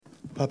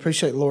I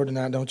appreciate the Lord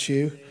tonight, don't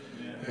you?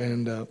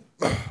 Amen. And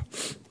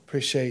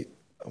appreciate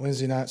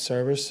Wednesday night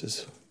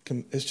service.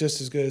 It's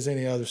just as good as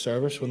any other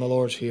service when the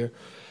Lord's here.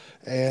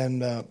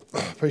 And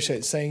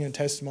appreciate singing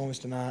testimonies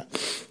tonight.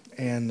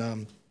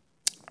 And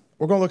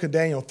we're going to look at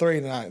Daniel 3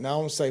 tonight. Now, I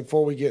want to say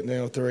before we get into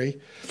Daniel 3,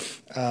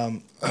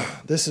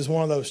 this is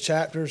one of those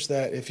chapters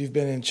that if you've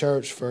been in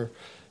church for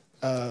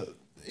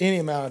any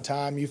amount of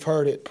time, you've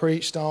heard it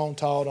preached on,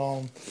 taught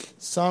on,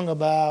 sung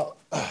about,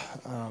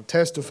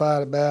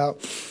 testified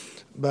about.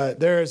 But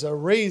there is a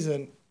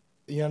reason,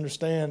 you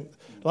understand.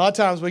 A lot of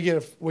times we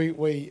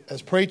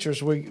as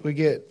preachers, we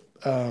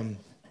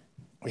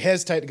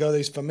hesitate to go to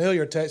these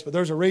familiar texts, but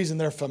there's a reason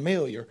they're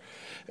familiar.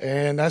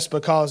 And that's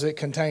because it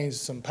contains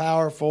some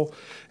powerful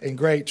and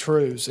great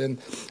truths. And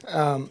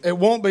it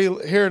won't be,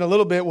 here in a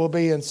little bit, we'll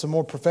be in some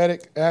more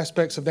prophetic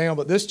aspects of Daniel,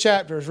 but this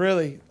chapter is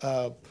really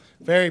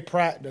very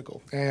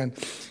practical. And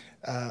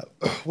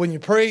when you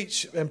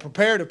preach and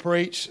prepare to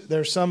preach,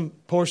 there's some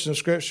portion of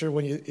Scripture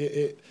when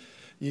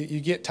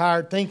you get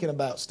tired thinking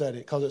about study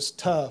because it's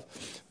tough.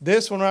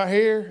 This one right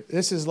here,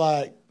 this is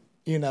like,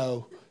 if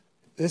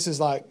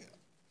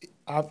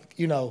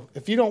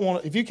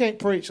you can't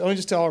preach, let me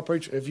just tell our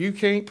preacher, if you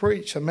can't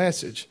preach a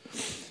message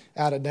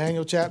out of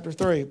Daniel chapter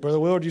 3, Brother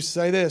Willard used to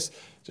say this,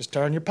 just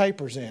turn your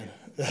papers in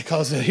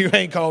because you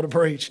ain't called to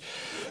preach.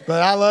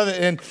 But I love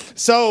it. And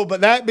so, but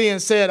that being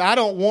said, I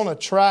don't want to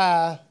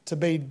try to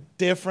be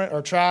different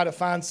or try to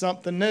find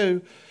something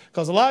new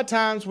because a lot of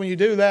times when you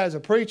do that as a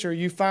preacher,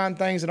 you find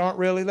things that aren't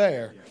really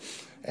there.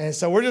 And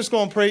so we're just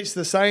going to preach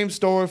the same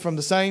story from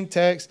the same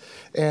text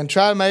and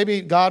try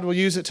maybe God will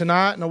use it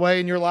tonight in a way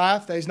in your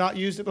life that He's not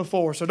used it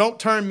before. So don't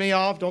turn me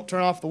off. Don't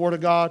turn off the Word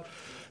of God.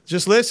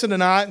 Just listen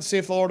tonight and see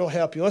if the Lord will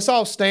help you. Let's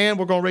all stand.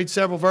 We're going to read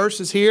several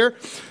verses here.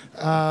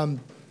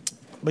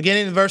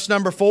 Beginning in verse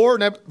number 4,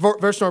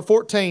 verse number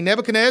 14.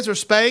 Nebuchadnezzar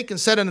spake and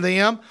said unto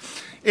them,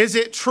 is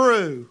it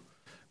true?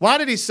 Why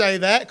did he say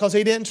that? Because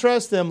he didn't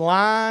trust them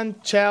lying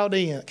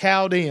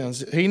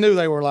Chaldeans. He knew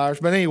they were liars.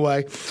 But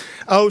anyway,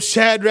 O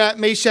Shadrach,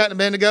 Meshach, and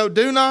Abednego,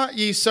 do not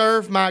ye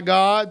serve my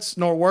gods,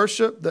 nor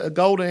worship the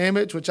golden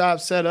image which I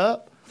have set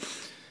up.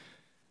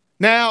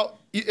 Now,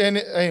 and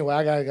anyway,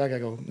 I gotta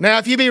go. Now,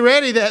 if you be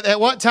ready, that at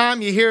what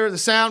time you hear the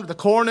sound of the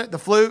cornet, the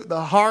flute,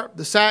 the harp,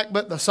 the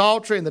sackbut, the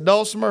psaltery, and the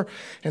dulcimer,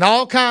 and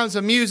all kinds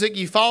of music,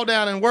 you fall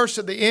down and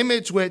worship the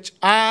image which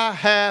I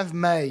have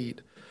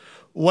made.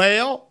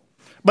 Well,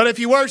 but if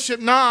you worship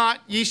not,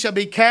 ye shall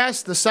be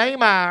cast the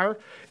same hour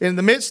in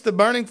the midst of the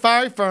burning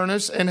fiery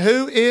furnace. And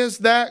who is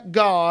that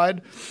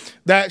God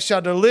that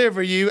shall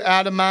deliver you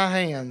out of my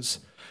hands?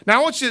 Now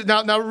I want you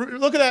now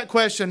look at that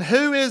question.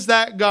 Who is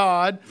that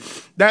God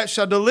that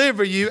shall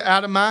deliver you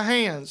out of my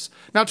hands?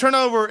 Now turn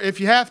over if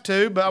you have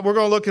to, but we're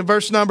going to look at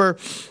verse number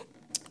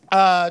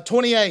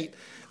 28.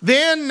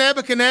 Then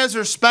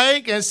Nebuchadnezzar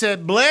spake and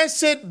said,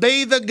 blessed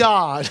be the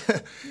God.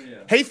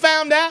 He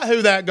found out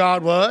who that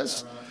God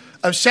was.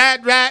 Of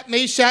Shadrach,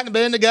 Meshach, and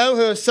Abednego,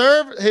 who has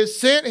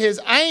sent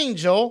his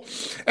angel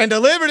and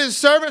delivered his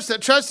servants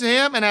that trusted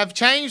him and have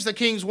changed the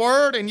king's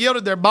word and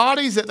yielded their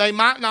bodies that they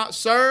might not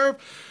serve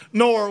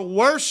nor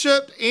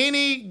worship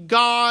any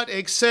god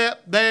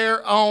except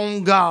their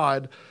own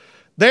God.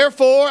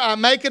 Therefore, I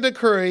make a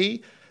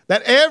decree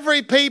that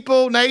every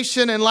people,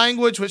 nation, and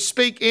language which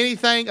speak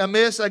anything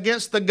amiss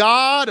against the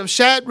God of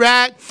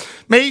Shadrach,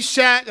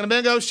 Meshach, and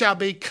Abednego shall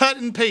be cut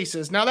in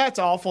pieces. Now that's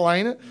awful,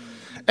 ain't it?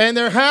 And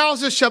their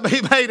houses shall be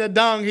made a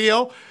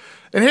dunghill.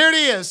 And here it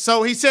is.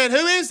 So he said,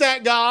 who is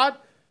that God?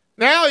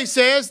 Now he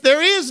says,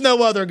 there is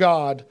no other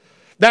God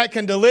that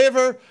can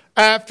deliver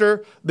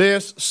after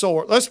this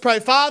sort. Let's pray.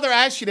 Father,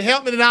 I ask you to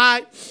help me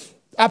tonight.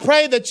 I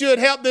pray that you would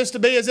help this to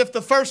be as if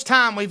the first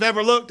time we've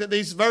ever looked at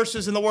these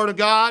verses in the Word of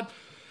God.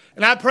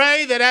 And I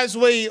pray that as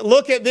we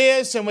look at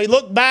this and we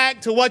look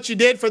back to what you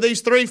did for these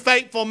three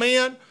faithful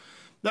men,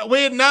 that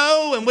we'd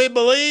know and we'd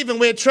believe and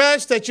we'd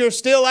trust that you're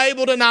still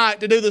able tonight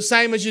to do the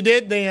same as you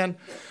did then.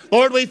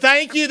 Lord, we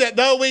thank you that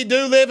though we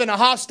do live in a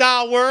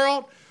hostile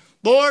world,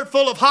 Lord,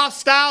 full of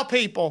hostile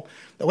people,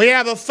 that we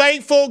have a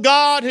faithful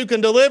God who can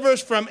deliver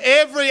us from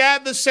every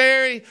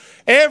adversary,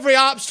 every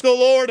obstacle,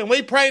 Lord. And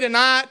we pray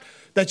tonight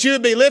that you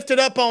would be lifted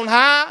up on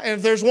high. And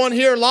if there's one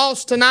here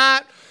lost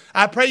tonight,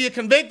 I pray you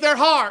convict their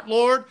heart,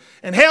 Lord,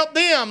 and help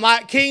them,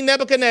 like King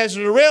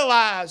Nebuchadnezzar, to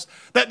realize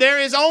that there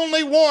is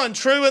only one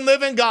true and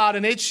living God,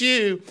 and it's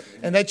you,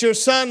 and that your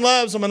Son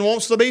loves them and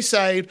wants to be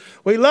saved.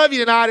 We love you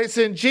tonight. It's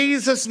in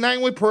Jesus'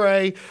 name we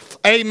pray.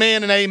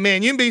 Amen and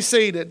amen. You can be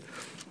seated.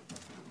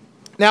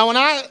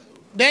 Now,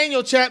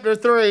 Daniel chapter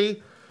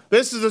 3,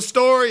 this is a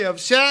story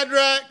of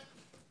Shadrach,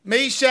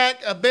 Meshach,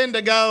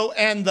 Abednego,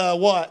 and the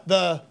what?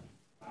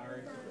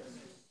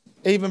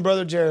 Even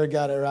Brother Jared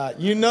got it right.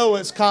 You know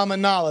it's common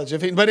knowledge.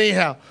 But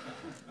anyhow,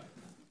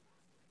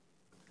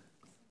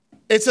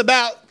 it's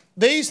about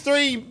these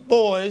three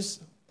boys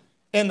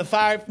in the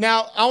fire.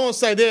 Now, I want to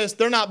say this.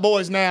 They're not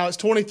boys now. It's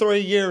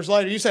 23 years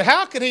later. You say,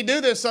 how could he do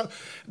this?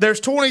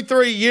 There's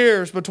 23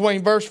 years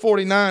between verse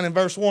 49 and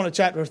verse 1 of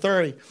chapter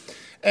 30.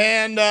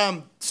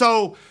 And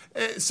so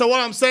what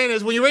I'm saying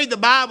is when you read the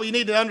Bible, you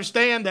need to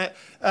understand that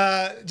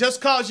just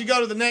because you go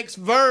to the next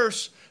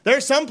verse,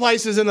 there's some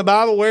places in the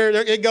Bible where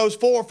it goes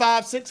 400,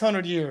 500,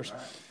 600 years.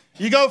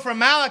 You go from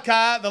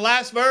Malachi, the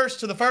last verse,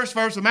 to the first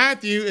verse of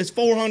Matthew is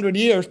 400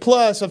 years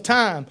plus of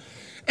time.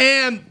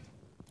 And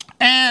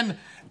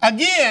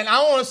again,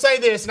 I want to say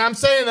this, and I'm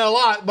saying it a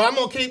lot, but I'm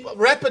going to keep,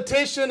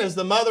 repetition is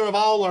the mother of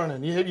all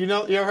learning. You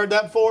ever heard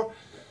that before?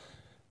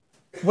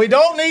 We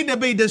don't need to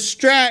be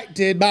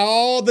distracted by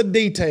all the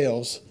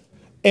details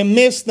and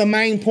miss the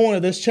main point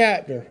of this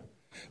chapter.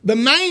 The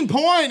main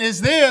point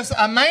is this: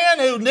 a man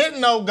who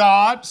didn't know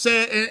God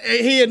said,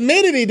 he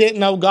admitted he didn't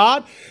know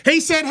God. He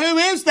said, "Who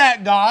is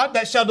that God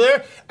that shall do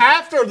it?"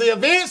 After the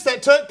events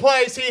that took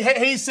place,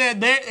 he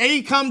said that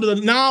he come to the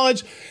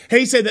knowledge.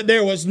 He said that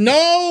there was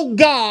no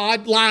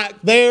God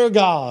like their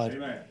God.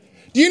 Amen.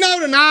 Do you know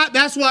tonight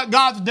that's what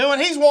God's doing?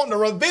 He's wanting to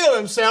reveal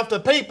himself to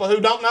people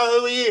who don't know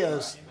who he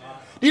is.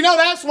 Do you know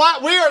that's why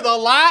we are the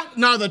light,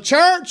 not the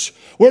church?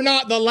 We're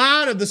not the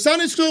light of the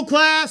Sunday school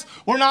class.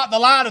 We're not the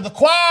light of the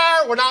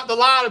choir. We're not the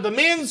light of the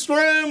men's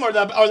room or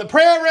the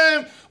prayer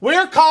room.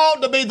 We're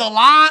called to be the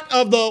light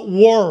of the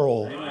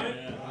world.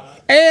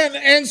 Amen.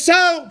 And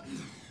so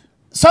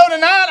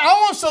tonight I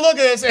want us to look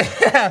at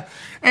this.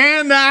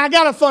 And I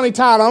got a funny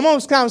title. I'm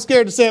almost kind of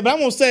scared to say it, but I'm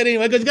going to say it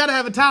anyway because you got to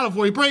have a title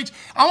before you preach.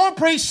 I want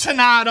to preach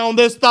tonight on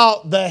this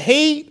thought: the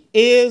heat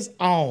is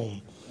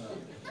on.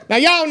 Now,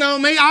 y'all know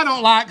me. I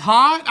don't like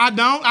hot. I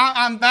don't.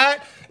 I'm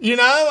that.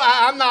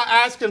 I'm not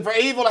asking for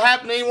evil to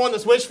happen to anyone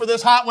that's wished for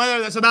this hot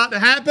weather that's about to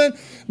happen.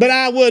 But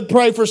I would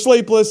pray for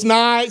sleepless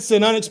nights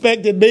and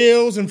unexpected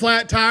bills and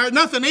flat tires.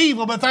 Nothing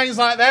evil, but things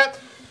like that.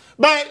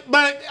 But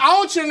I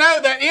want you to know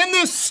that in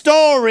this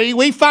story,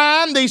 we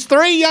find these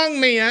three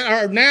young men,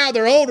 or now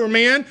they're older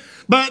men,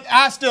 but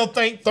I still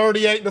think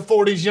 38 to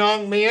 40s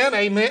young men.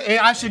 Amen.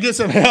 I should get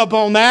some help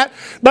on that.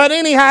 But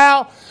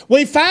anyhow,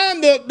 we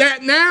find that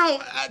now,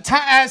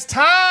 as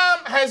time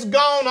has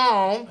gone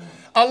on,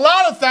 a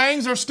lot of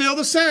things are still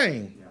the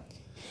same.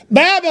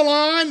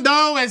 Babylon,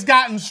 though, has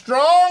gotten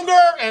stronger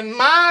and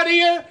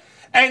mightier.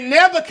 And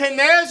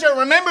Nebuchadnezzar,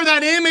 remember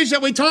that image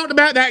that we talked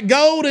about, that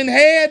golden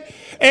head?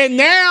 And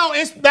now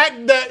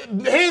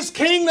his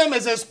kingdom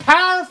is as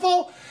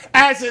powerful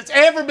as it's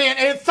ever been.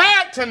 In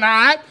fact,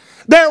 tonight,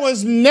 there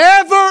was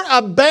never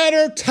a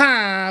better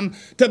time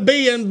to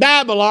be in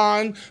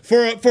Babylon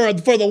for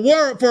the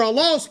world, for a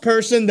lost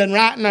person than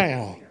right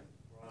now.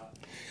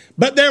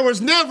 But there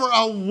was never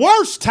a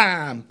worse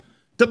time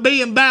to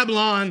be in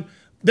Babylon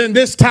than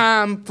this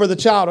time for the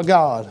child of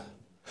God.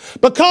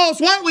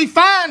 Because what we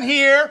find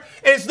here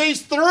is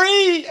these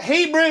three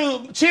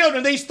Hebrew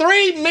children, these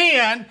three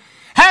men,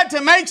 had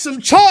to make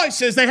some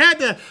choices. They had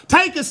to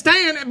take a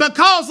stand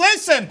because,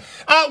 listen,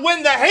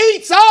 when the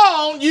heat's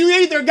on, you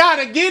either got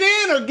to get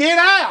in or get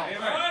out.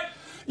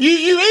 You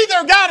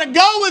either got to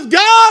go with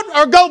God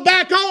or go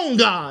back on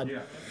God.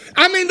 Yeah.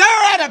 I mean, they're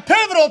at a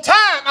pivotal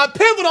time, a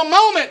pivotal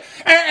moment,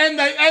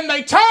 and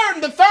they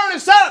turned the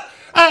furnace up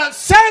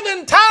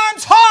 7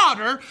 times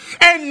hotter,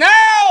 and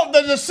now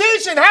the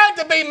decision had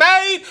to be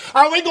made.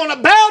 Are we going to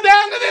bow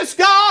down to this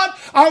God?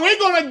 Are we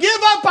going to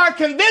give up our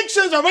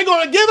convictions? Are we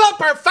going to give up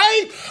our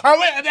faith?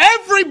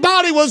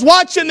 Everybody was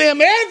watching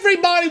them.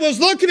 Everybody was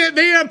looking at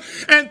them,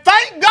 and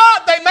thank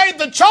God they made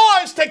the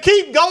choice to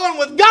keep going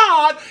with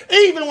God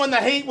even when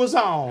the heat was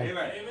on.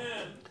 Amen.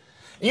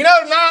 You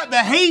know, not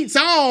the heat's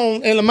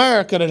on in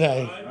America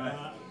today.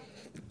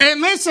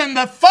 And listen,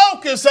 the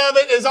focus of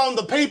it is on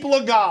the people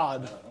of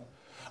God.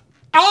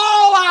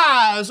 All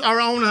eyes are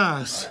on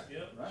us.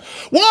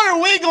 What are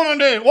we going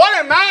to do? What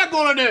am I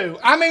going to do?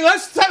 I mean,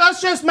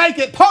 let's just make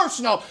it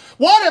personal.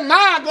 What am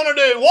I going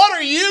to do? What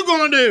are you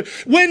going to do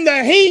when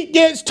the heat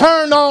gets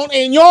turned on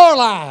in your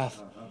life?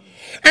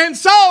 And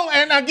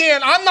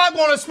again, I'm not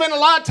going to spend a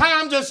lot of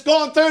time just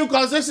going through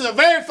because this is a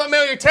very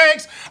familiar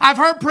text. I've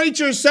heard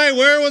preachers say,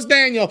 where was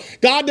Daniel?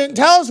 God didn't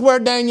tell us where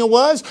Daniel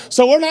was,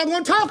 so we're not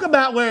going to talk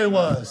about where he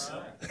was.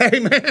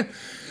 Amen.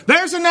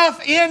 There's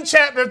enough in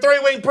chapter 3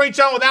 we can preach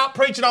on without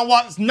preaching on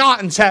what's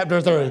not in chapter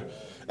 3.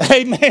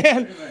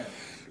 Amen.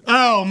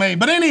 Oh, me.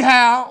 But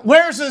anyhow,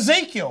 where's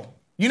Ezekiel?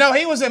 You know,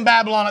 he was in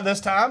Babylon at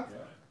this time.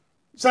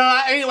 So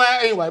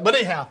anyway, but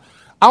anyhow,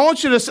 I want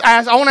to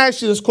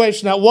ask you this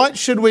question now. What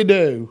should we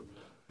do?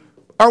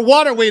 Or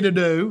what are we to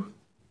do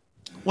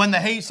when the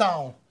heat's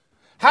on?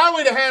 How are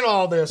we to handle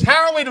all this?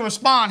 How are we to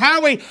respond?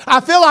 I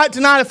feel like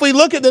tonight, if we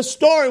look at this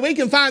story, we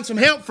can find some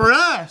help for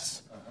us.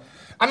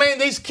 I mean,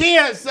 these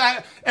kids,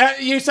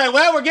 you say,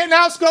 well, we're getting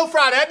out of school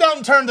Friday. That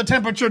doesn't turn the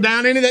temperature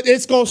down any.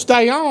 It's going to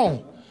stay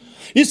on.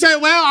 You say,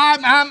 well,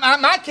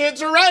 my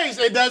kids are raised.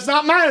 It does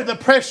not matter. The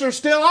pressure's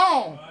still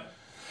on.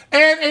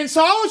 And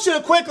so I want you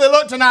to quickly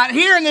look tonight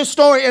here in this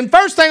story. And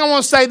first thing I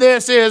want to say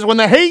this is, when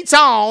the heat's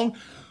on,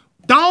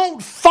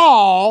 don't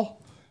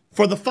fall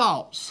for the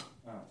false.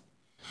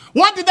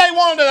 What did they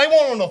want to do? They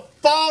wanted them to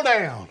fall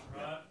down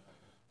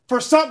for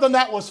something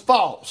that was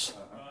false.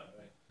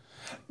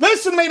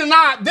 Listen to me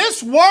tonight.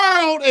 This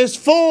world is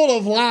full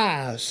of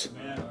lies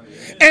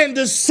and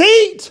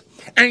deceit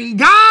and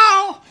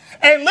guile.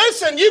 And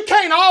listen, you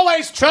can't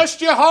always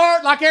trust your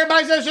heart like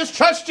everybody says, just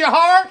trust your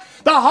heart.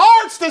 The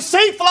heart's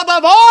deceitful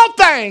above all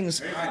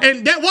things.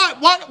 And that,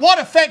 what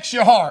affects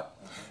your heart?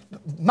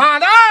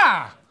 Mine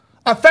eye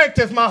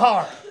affecteth my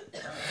heart.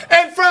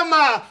 And from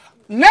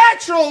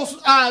natural,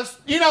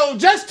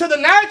 just to the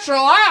natural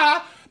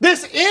eye,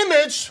 this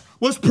image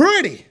was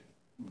pretty,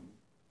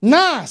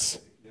 nice,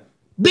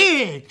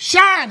 big,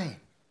 shiny.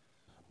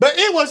 But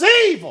it was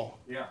evil.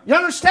 You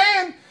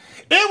understand?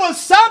 It was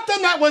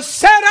something that was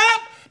set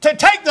up to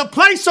take the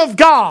place of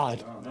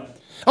God.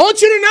 I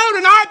want you to know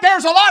tonight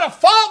there's a lot of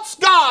false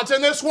gods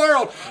in this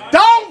world.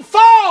 Don't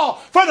fall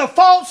for the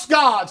false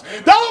gods.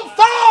 Don't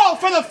fall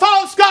for the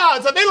false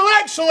gods of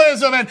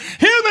intellectualism and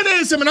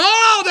humanism and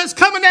all that's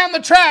coming down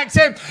the tracks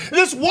and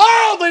this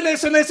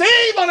worldliness and this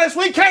evilness.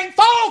 We can't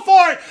fall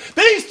for it.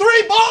 These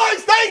three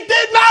boys, they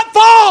did not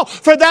fall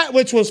for that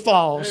which was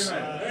false.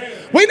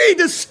 We need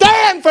to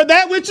stand for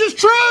that which is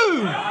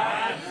true.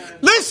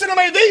 Listen to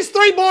me. These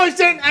three boys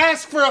didn't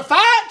ask for a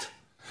fight.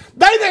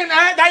 They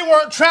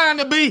weren't trying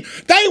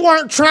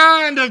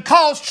to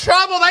cause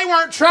trouble. They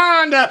weren't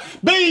trying to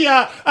be,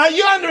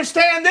 you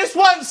understand, this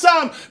wasn't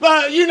some,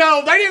 they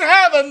didn't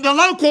have the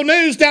local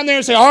news down there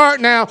and say, all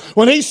right, now,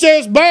 when he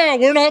says bow,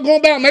 we're not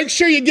going to bow. Make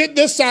sure you get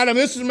this side of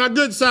him. This is my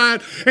good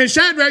side. And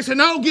Shadrach said,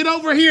 no, get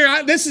over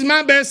here. This is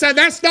my best side.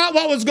 That's not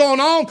what was going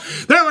on.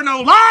 There were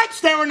no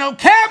lights. There were no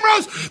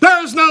cameras.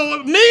 There was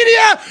no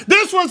media.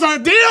 This was a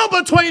deal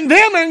between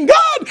them and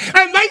God.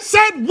 And they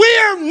said,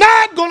 we're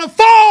not going to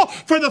fall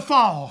for the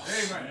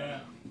false.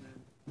 Amen.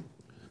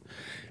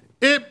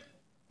 It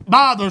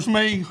bothers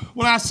me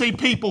when I see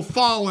people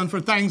falling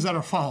for things that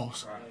are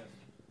false.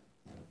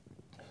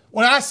 And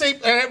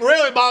it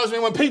really bothers me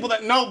when people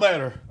that know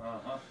better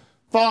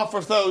fall for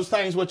those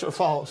things which are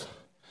false.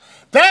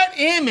 That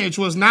image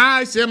was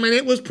nice. I mean,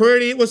 it was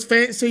pretty. It was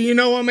fancy.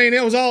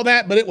 It was all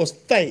that, but it was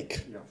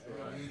fake.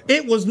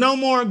 It was no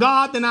more a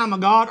God than I'm a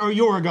God or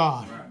you're a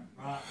God.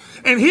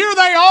 And here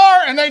they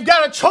are, and they've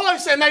got a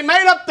choice, and they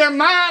made up their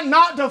mind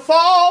not to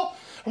fall.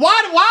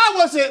 Why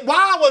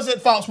was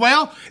it false?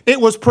 Well,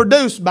 it was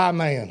produced by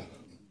man.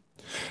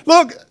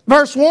 Look,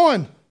 verse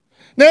 1.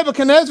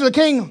 Nebuchadnezzar the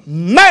king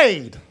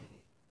made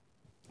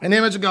an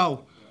image of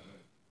gold.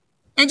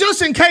 And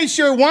just in case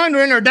you're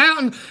wondering or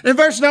doubting, in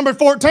verse number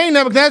 14,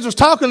 Nebuchadnezzar's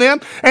talking to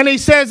them, and he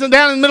says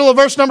down in the middle of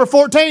verse number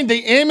 14, the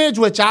image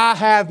which I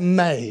have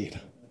made.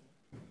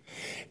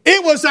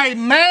 It was a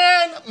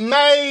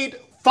man-made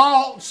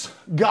false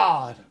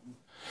god.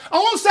 I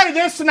want to say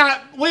this tonight.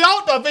 We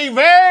ought to be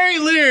very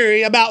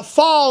leery about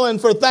falling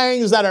for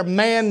things that are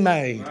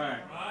man-made.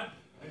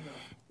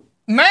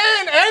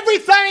 Man,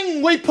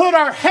 everything we put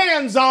our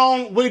hands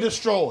on, we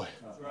destroy.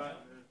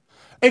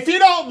 If you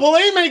don't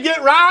believe me,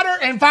 get Ryder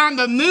and find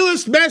the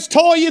newest, best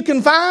toy you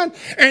can find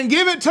and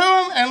give it to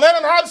him and let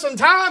him have some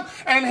time,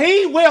 and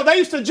he will. They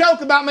used to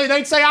joke about me.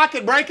 They'd say I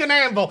could break an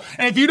anvil.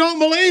 And if you don't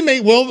believe me,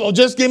 well,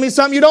 just give me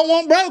something you don't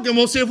want broken.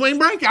 We'll see if we can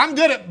break it. I'm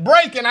good at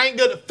breaking. I ain't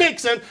good at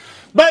fixing.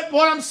 But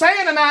what I'm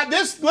saying tonight,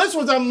 this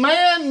was a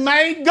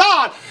man-made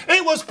God.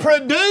 It was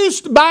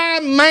produced by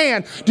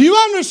man. Do you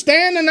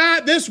understand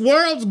tonight this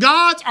world's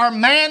gods are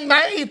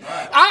man-made?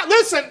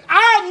 Listen,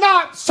 I'm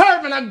not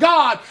serving a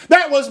God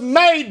that was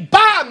made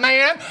by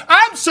man.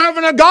 I'm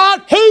serving a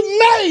God who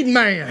made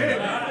man.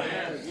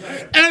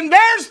 And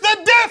there's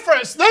the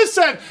difference.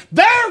 Listen,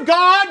 their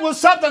God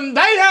was something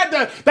they had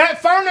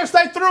that furnace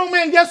they threw them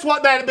in, guess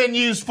what that had been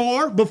used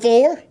for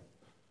before?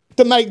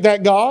 To make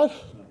that God.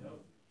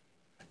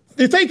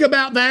 You think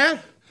about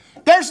that.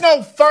 There's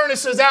no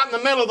furnaces out in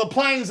the middle of the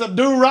plains of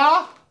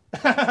Dura.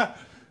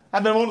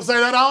 I've been wanting to say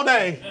that all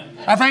day.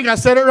 I think I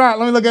said it right.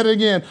 Let me look at it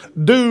again.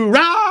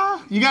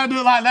 Dura. You got to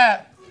do it like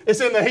that. It's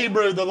in the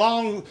Hebrew,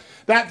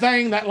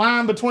 that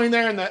line between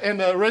there and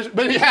the original.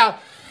 But yeah,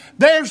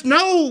 there's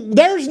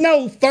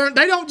no furnace.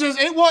 They don't just,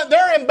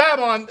 they're in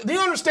Babylon. Do you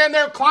understand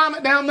their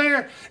climate down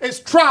there? It's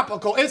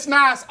tropical. It's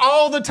nice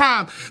all the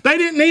time. They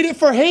didn't need it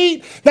for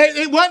heat.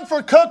 It wasn't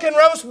for cooking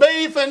roast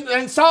beef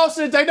and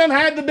sausage. They done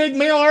had the big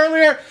meal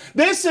earlier.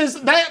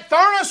 That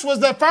furnace was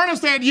the furnace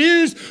they had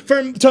used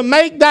to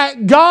make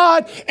that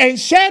God. And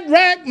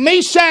Shadrach,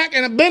 Meshach,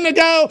 and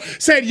Abednego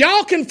said,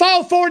 y'all can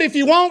fall for it if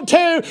you want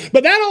to,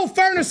 but that old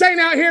furnace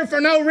ain't out here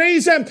for no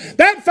reason.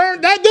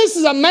 This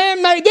is a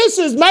man-made. This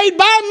is made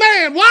by man.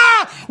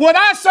 Why would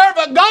I serve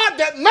a God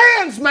that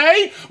man's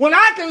made when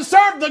I can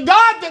serve the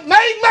God that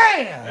made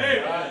man?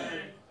 Amen.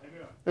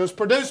 It was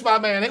produced by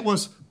man. It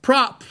was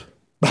propped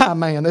by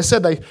man. They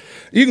said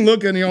you can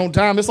look in the old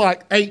time, it's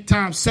like 8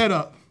 times set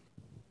up.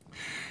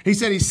 He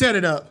said he set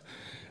it up.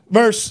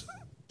 Verse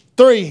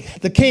 3,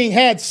 the king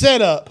had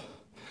set up.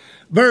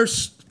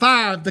 Verse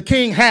 5, the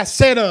king has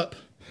set up.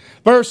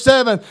 Verse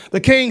 7, the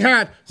king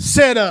had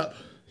set up.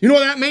 You know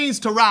what that means?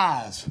 To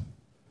rise.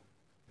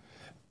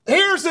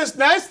 Here's this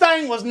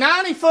thing was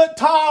 90 foot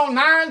tall,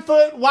 9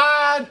 foot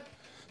wide,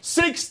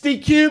 60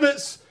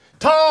 cubits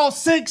tall,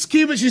 6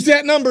 cubits. You see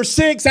that number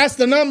 6? That's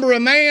the number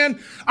of man.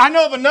 I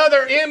know of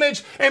another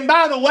image. And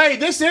by the way,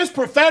 this is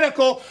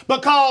prophetical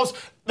because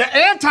the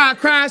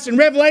Antichrist in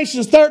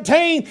Revelation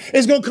 13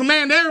 is going to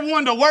command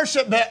everyone to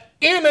worship the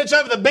image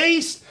of the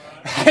beast.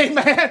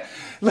 Amen.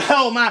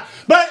 Oh my!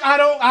 But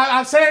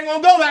I say I ain't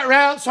gonna go that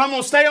route, so I'm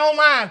gonna stay on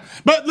mine.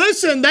 But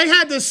listen, they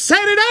had to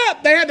set it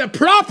up. They had to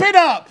prop it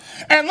up.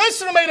 And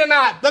listen to me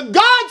tonight. The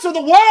gods of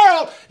the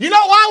world, you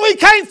know why we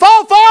can't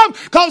fall for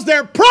them? Because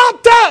they're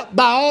propped up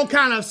by all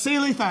kind of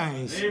silly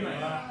things.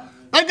 Amen.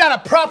 They've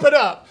got to prop it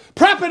up.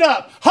 Prop it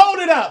up. Hold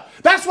it up.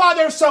 That's why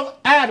they're so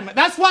adamant.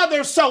 That's why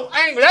they're so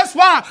angry. That's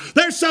why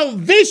they're so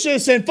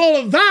vicious and full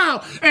of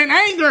vile and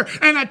anger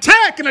and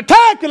attack and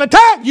attack and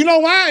attack. You know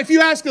why? If you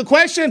ask a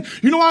question,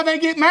 you know why they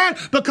get mad?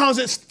 Because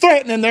it's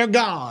threatening their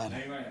God.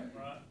 Amen.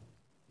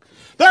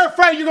 They're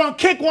afraid you're going to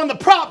kick one of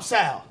the props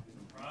out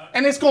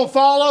and it's going to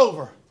fall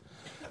over.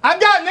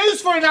 I've got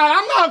news for you now.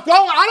 I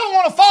don't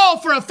want to fall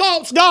for a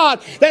false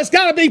God that's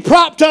got to be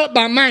propped up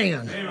by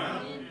man. Amen.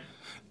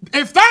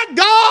 If that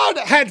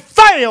God had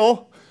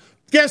failed,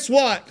 guess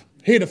what?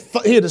 He'd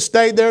have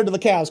stayed there till the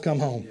cows come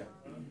home.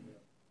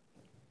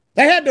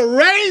 They had to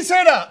raise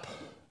it up.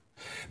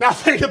 Now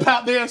think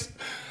about this.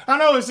 I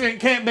know it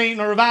can't be in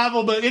a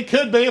revival, but it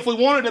could be if we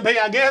wanted to be,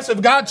 I guess,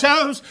 if God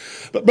chose.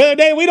 But Brother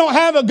Dave, we don't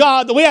have a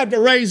God that we have to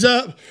raise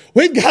up.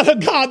 We've got a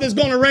God that's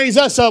going to raise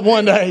us up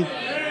one day.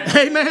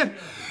 Amen.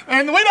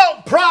 And we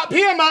don't prop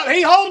him up.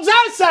 He holds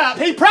us up.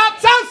 He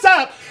props us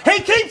up. He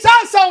keeps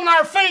us on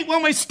our feet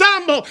when we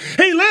stumble.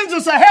 He lends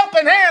us a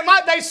helping hand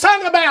like they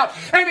sung about.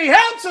 And he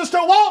helps us to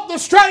walk the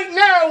straight and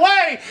narrow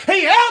way.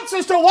 He helps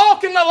us to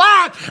walk in the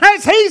light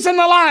as he's in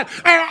the light.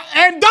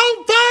 And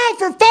don't fall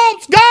for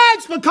false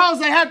gods because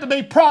they have to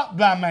be propped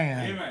by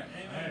man. Amen.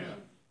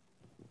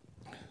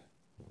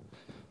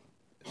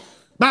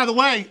 By the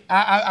way,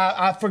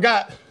 I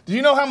forgot. Do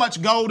you know how much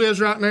gold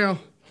is right now?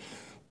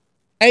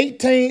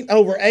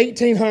 Over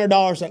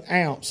 $1,800 an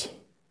ounce.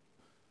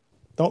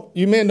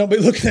 You men don't be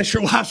looking at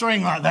your wife's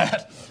ring like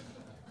that.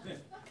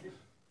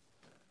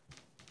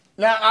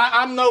 Now,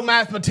 I'm no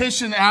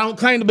mathematician. I don't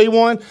claim to be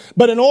one.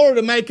 But in order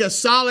to make a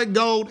solid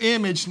gold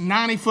image,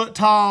 90 foot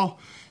tall,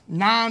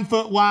 9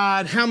 foot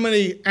wide, how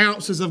many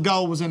ounces of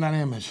gold was in that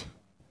image?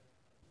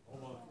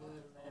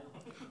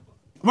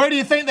 Where do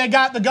you think they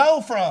got the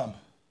gold from?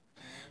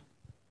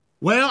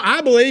 Well,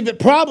 I believe it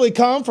probably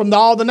come from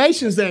all the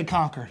nations they had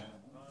conquered.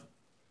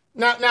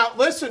 Now,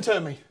 listen to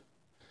me.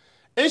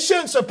 It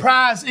shouldn't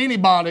surprise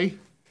anybody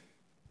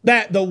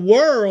that the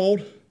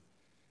world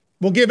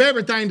will give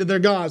everything to their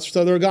gods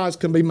so their gods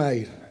can be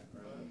made.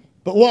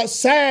 But what's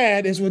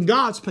sad is when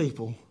God's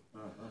people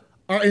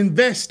are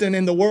investing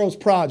in the world's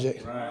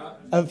project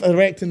of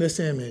erecting this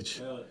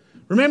image.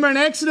 Remember in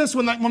Exodus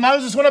when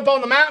Moses went up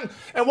on the mountain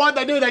and what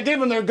they do? They give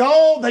them their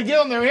gold, they give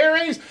them their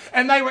earrings,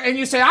 and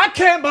you say, I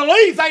can't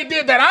believe they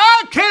did that.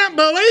 I can't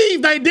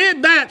believe they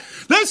did that.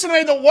 Listen to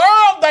me, the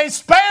world, they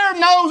spare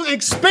no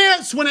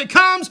expense when it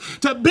comes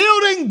to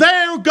building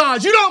their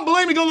gods. You don't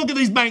believe me? Go look at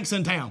these banks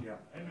in town.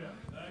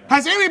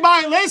 Has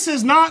anybody, this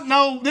is not,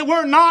 no, that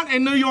we're not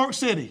in New York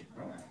City.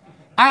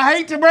 I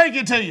hate to break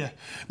it to you.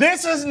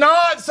 This is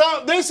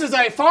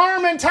a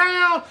farming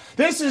town.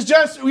 This is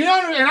just, and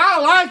I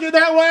like it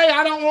that way.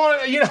 I don't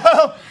want to,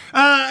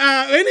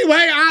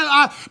 anyway,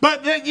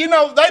 but they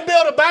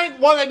build a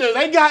bank. What do?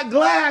 They got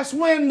glass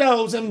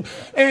windows and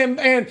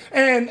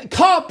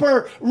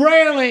copper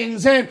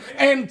railings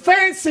and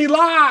fancy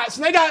lights.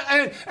 And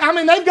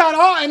they've got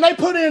all, and they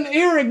put in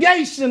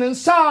irrigation and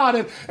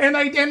sod and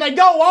they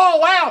go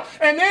all out.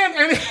 And then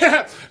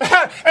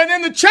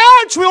the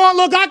church we want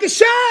to look like a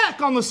shack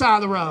on the side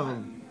of the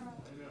road.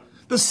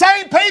 The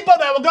same people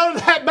that will go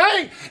to that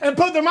bank and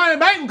put their money in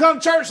the bank and come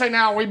to church and say,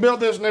 now we built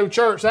this new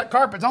church. That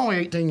carpet's only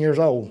 18 years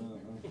old.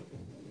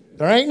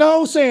 There ain't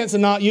no sense in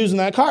not using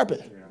that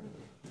carpet.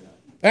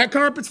 That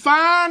carpet's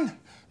fine.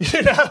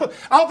 I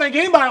don't think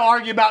anybody will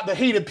argue about the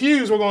heated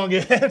pews we're going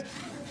to get.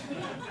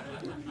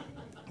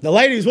 The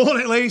ladies will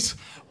at least.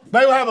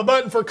 They will have a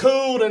button for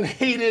cooled and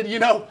heated,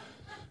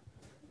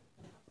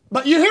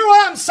 But you hear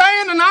what I'm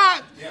saying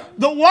tonight? Yeah.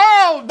 The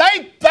world,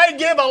 they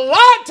give a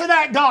lot to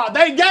that God.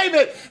 They gave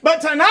it. But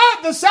tonight,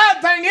 the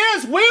sad thing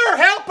is, we're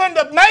helping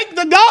to make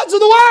the gods of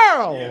the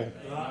world.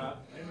 Yeah.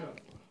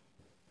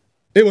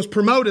 It was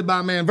promoted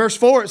by man. Verse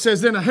 4, it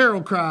says, then a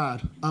herald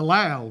cried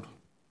aloud.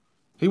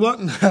 He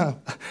wasn't,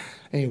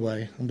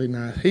 anyway, I'll be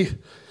nice.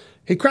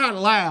 He cried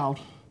aloud.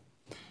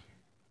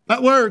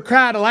 That word,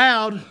 cried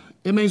aloud,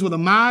 it means with a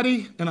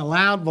mighty and a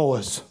loud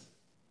voice.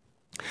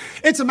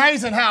 It's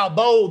amazing how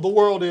bold the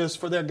world is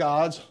for their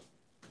gods.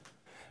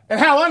 And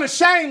how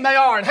unashamed they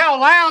are and how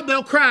loud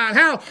they'll cry.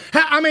 And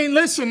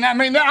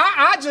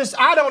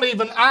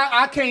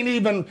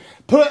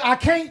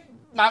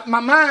my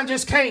mind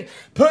just can't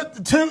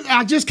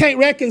I just can't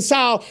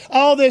reconcile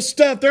all this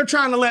stuff. They're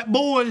trying to let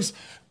boys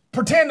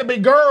pretend to be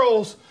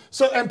girls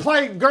and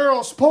play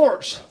girl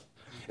sports.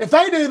 If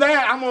they do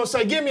that, I'm going to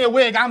say, give me a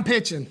wig, I'm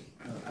pitching.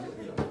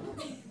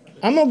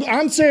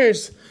 I'm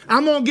serious.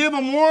 I'm going to give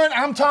him one.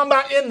 I'm talking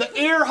about in the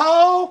ear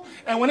hole.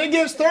 And when it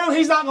gets through,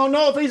 he's not going to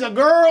know if he's a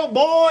girl,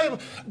 boy,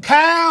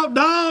 cow,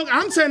 dog.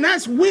 I'm saying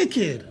that's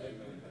wicked.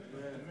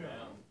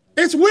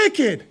 It's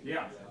wicked.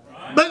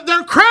 But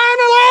they're crying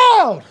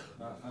aloud.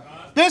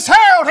 This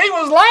herald, he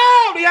was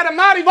loud. He had a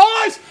mighty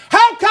voice.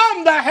 How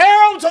come the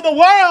heralds of the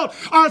world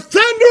are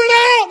thundering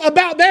out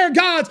about their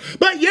gods,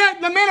 but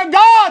yet the men of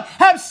God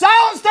have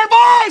silenced their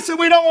voice, and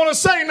we don't want to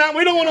say nothing.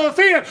 We don't want to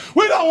offend.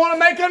 We don't want to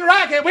make a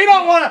racket. We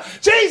don't want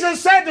to. Jesus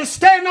said to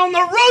stand on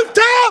the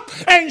rooftop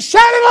and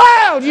shout it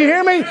loud. You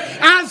hear me?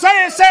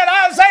 Isaiah said,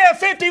 Isaiah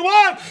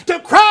 51, to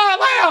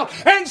cry loud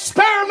and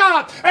spare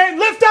not and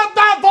lift up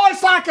thy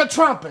voice like a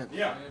trumpet.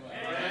 Yeah.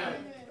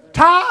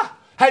 Ty,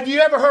 have you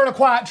ever heard a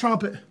quiet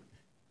trumpet?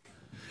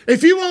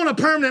 If you want a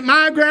permanent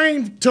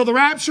migraine till the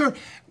rapture,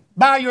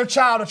 buy your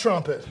child a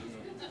trumpet.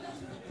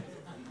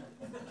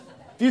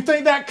 If you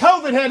think that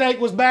COVID headache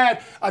was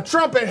bad, a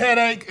trumpet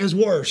headache is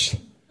worse.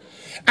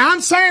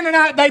 I'm saying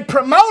tonight, they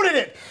promoted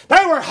it.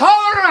 They were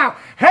hollering out,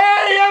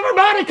 hey,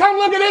 everybody, come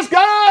look at this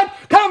God.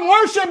 Come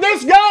worship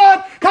this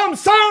God. Come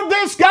serve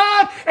this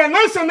God. And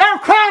listen, they're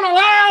crying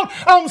aloud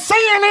on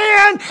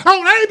CNN,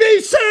 on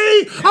ABC,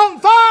 on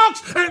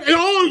Fox. And,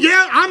 oh,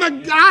 yeah, I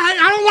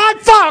don't like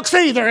Fox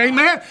either,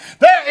 amen.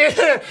 But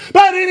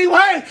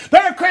anyway,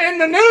 they're in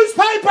the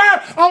newspaper,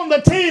 on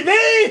the TV,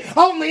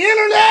 on the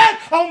internet,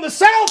 on the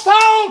cell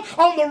phone,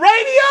 on the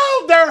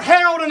radio. They're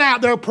heralding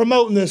out. They're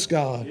promoting this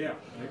God. Yeah.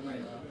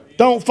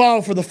 Don't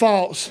fall for the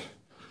false.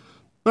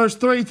 Verse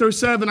 3 through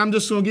 7, I'm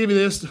just going to give you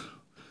this.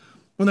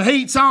 When the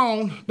heat's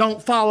on,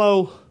 don't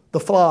follow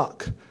the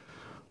flock.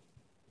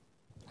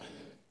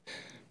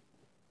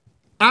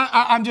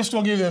 I'm just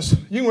going to give you this.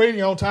 You can read it in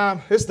your own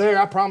time. It's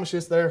there. I promise you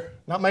it's there.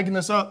 Not making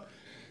this up.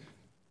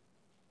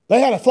 They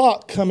had a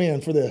flock come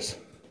in for this.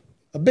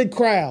 A big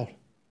crowd.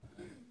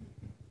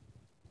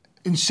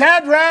 And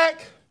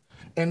Shadrach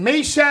and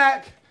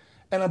Meshach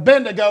and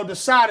Abednego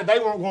decided they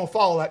weren't going to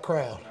follow that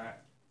crowd.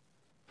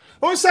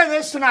 I want to say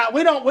this tonight.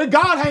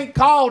 God ain't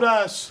called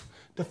us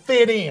to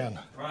fit in.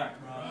 Right.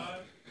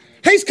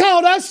 He's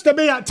called us to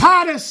be a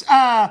Titus 2,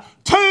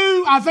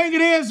 I think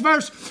it is,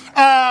 verse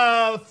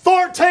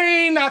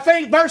 14, I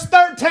think verse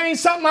 13,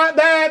 something like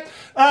that.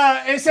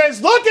 It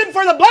says, looking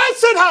for the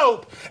blessed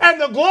hope and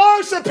the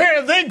glorious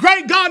appearance of the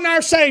great God and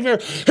our Savior,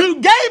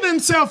 who gave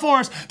himself for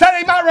us, that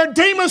he might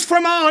redeem us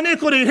from all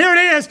iniquity. And here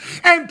it is,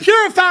 and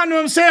purify unto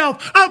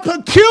himself a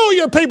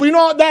peculiar people. You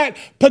know what that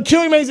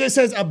peculiar means? It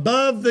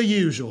says3above the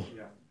usual.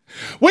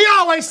 We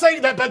always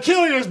think that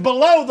peculiar is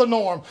below the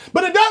norm,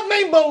 but it doesn't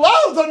mean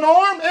below the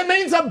norm, it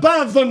means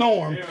above the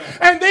norm. Amen.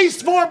 And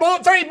these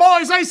three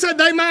boys, they said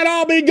they might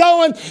all be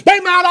going, they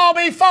might all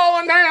be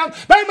falling down,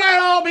 they might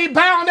all be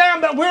bowing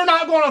down, but we're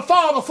not going to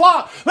follow the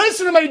flock.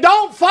 Listen to me,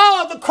 don't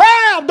follow the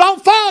crowd,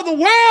 don't follow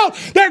the world.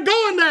 They're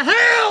going to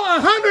hell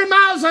 100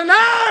 miles an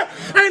hour,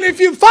 and if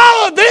you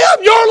follow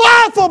them, your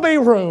life will be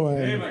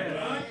ruined. Amen.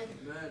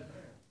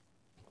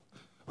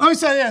 Let me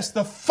say this,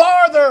 the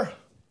farther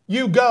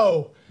you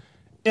go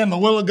in the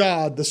will of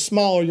God, the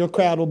smaller your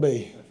crowd will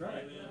be. That's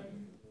right.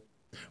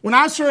 When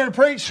I started to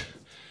preach,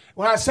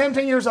 when I was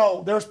 17 years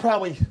old, there was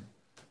probably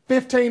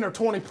 15 or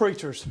 20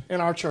 preachers in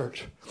our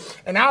church.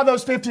 And out of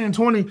those 15 and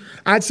 20,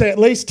 I'd say at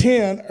least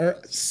 10 or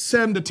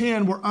 7 to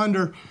 10 were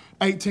under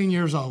 18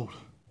 years old.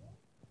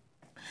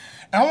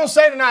 And I want to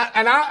say tonight,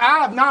 and I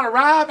have not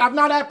arrived, I've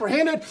not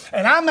apprehended,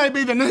 and I may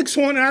be the next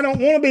one, and I don't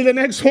want to be the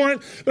next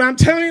one, but I'm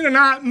telling you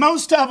tonight,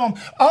 most of them,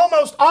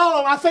 almost all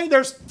of them, I think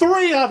there's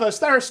 3 of us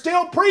that are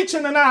still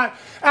preaching tonight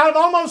out of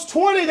almost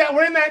 20 that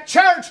were in that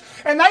church,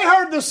 and they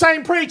heard the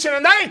same preaching,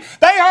 and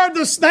they heard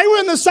this, they were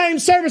in the same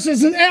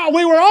services, and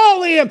we were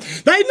all in.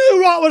 They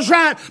knew what was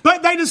right,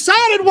 but they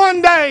decided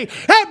one day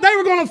that they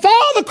were going to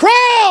follow the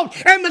crowd,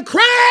 and the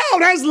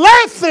crowd has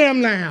left them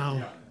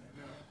now.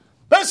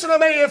 Listen to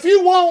me, if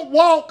you won't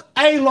walk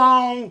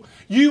along,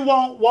 you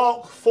won't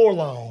walk for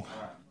long.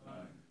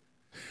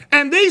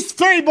 And these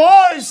 3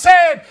 boys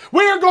said,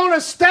 we're going to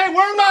stay,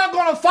 we're not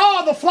going to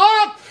follow the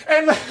flock.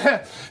 And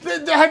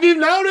have you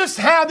noticed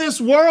how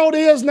this world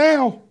is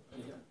now?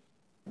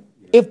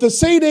 If the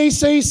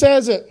CDC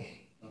says it,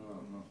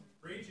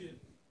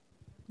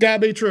 got to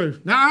be true.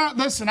 Now,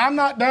 listen, I'm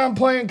not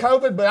downplaying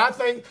COVID, but I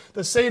think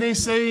the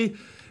CDC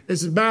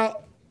is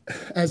about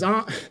as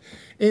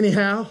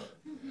anyhow.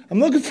 I'm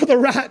looking for the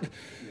right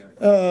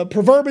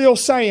proverbial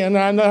saying.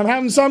 I'm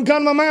having some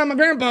come to my mind. My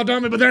grandpa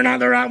told me, but they're not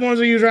the right ones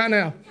to use right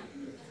now.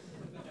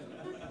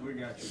 We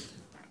got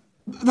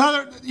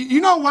you. You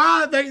know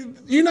why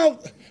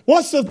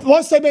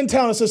what's they've been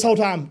telling us this whole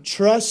time?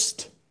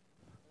 Trust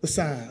the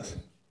signs.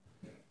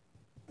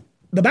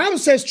 The Bible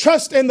says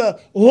trust in the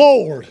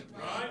Lord.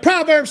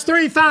 Proverbs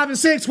 3, 5, and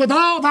 6, with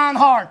all thine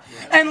heart.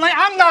 And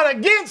I'm not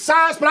against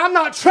science, but I'm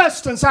not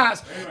trusting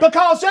science.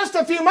 Because just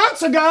a few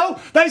months ago,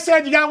 they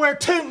said you got to wear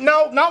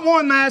not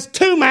 1 mask,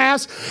 2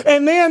 masks.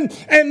 And then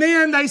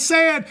they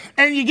said,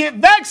 and you get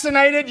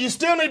vaccinated, you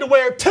still need to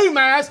wear 2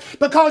 masks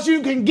because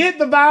you can get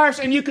the virus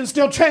and you can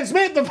still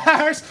transmit the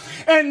virus.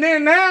 And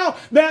then now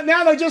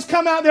they just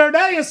come out the other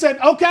day and said,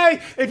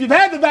 okay, if you've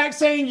had the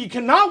vaccine, you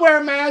cannot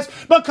wear a mask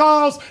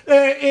because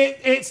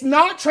it's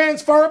not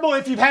transferable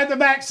if you've had the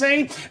vaccine.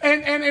 team,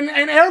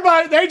 and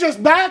everybody, they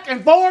just back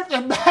and forth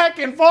and back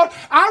and forth.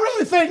 I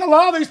really think a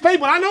lot of these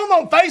people, I know I'm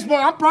on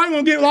Facebook, I'm probably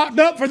going to get locked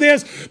up for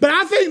this, but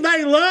I think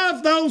they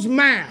love those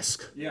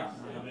masks. Yeah.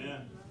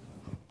 Amen.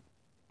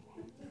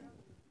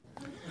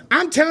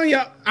 I'm telling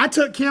you, I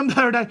took Kim the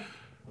other day.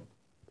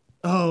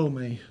 Oh,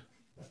 me.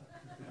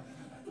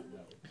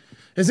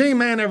 Has any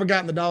man ever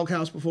gotten the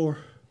doghouse before?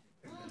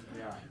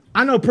 Yeah.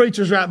 I know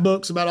preachers write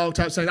books about all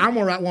types of things. I'm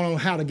going to write one on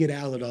how to get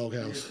out of the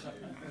doghouse.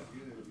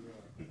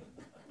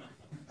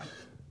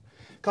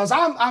 Because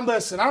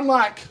I'm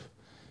like,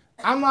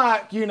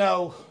 you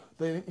know,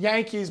 the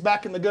Yankees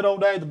back in the good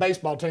old days, the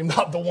baseball team,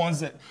 not the ones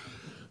that,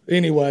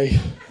 anyway.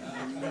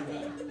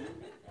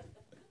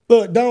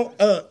 Look,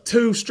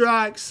 2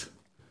 strikes,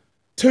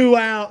 2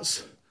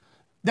 outs.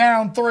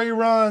 Down 3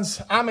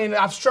 runs. I mean,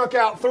 I've struck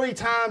out 3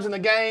 times in the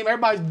game.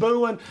 Everybody's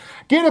booing.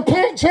 Get a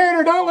pinch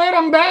hitter. Don't let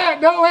them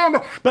back. Don't let them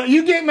back. But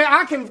you get me.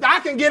 I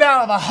can get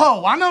out of a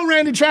hole. I know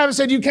Randy Travis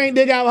said you can't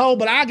dig out of a hole,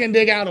 but I can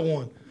dig out of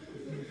one.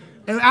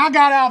 And I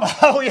got out of a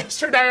hole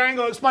yesterday. I ain't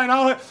going to explain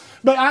all it.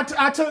 But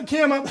I took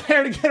Kim up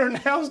there to get her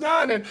nails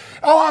done. And,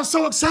 I was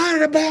so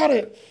excited about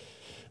it.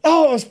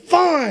 Oh, it was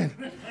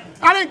fun.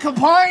 I didn't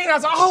complain. I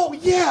was like, oh,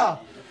 yeah.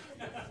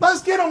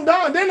 Let's get them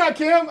done. Didn't I,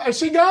 Kim? Is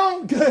she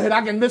gone? Good.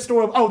 I can miss the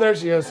door. Oh, there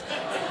she is.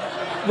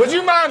 Would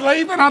you mind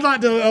leaving? I'd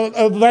like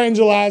to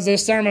evangelize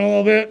this sermon a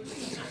little bit.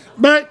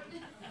 But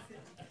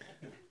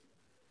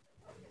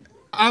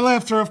I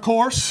left her, of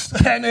course,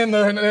 and in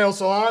the nail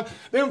salon.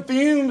 Them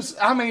fumes,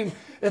 I mean,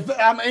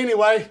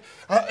 anyway,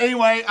 I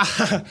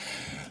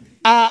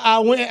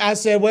went, I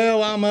said,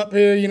 well, I'm up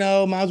here, you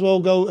know, might as well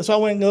go. So I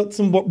went and got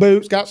some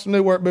boots, got some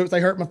new work boots. They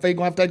hurt my feet, going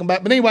to have to take them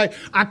back. But anyway,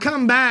 I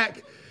come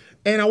back.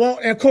 And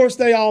of course,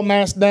 they all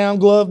masked down,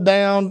 gloved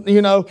down,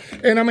 you know.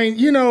 And I mean,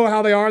 you know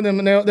how they are.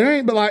 There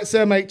ain't but like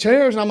 7, 8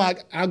 chairs. And I'm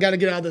like, I've got to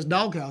get out of this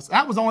doghouse.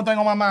 That was the only thing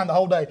on my mind the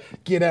whole day.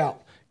 Get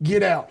out,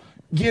 get out,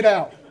 get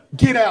out,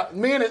 get out.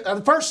 Man,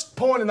 the first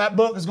point in that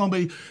book is going to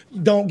be,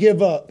 don't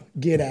give up,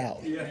 get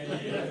out.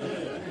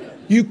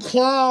 You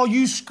claw,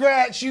 you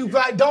scratch, you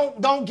fight.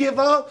 Don't give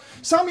up.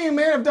 Some of you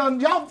men have done,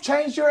 y'all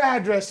changed your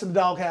address to the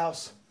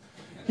doghouse.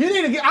 You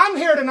need to get, I'm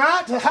here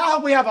tonight to how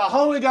we have a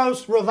Holy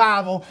Ghost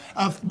revival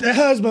of the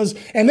husbands,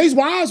 and these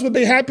wives would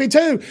be happy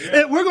too.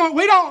 Yeah.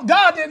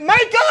 God didn't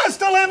make us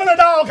to live in a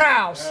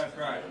doghouse. That's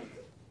right.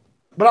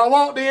 But I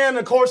walked in,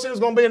 of course it was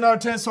going to be another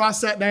tent, so I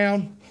sat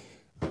down.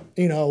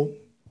 You know,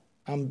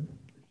 I'm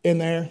in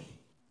there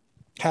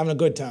having a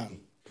good time.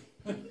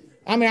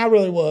 I mean, I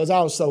really was. I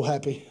was so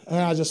happy. And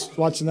I was just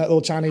watching that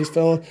little Chinese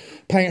fella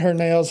paint her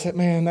nails.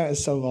 Man, that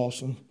is so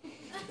awesome.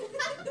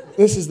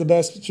 This is the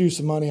best use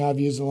of money I've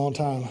used in a long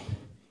time.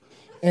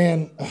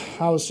 And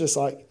I was just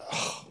like,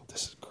 oh,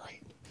 this is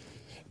great.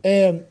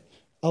 And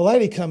a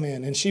lady come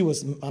in, and she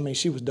was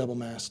double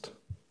masked.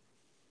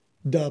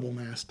 Double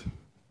masked.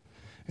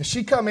 And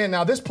she come in.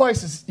 Now, this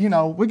place is, you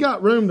know, we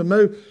got room to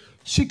move.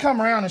 She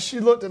come around, and she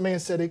looked at me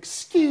and said,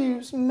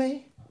 excuse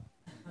me.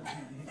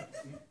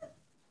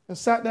 And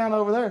sat down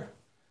over there.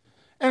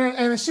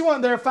 And she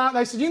went there.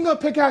 They said, you can go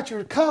pick out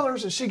your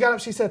colors. And she got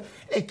up, she said,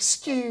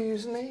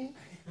 excuse me.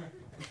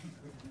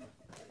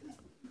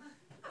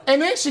 And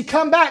then she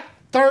come back,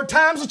 3rd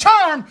time's a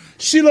charm.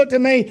 She looked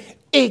at me,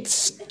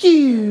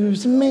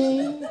 excuse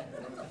me.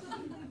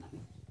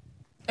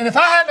 And if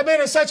I hadn't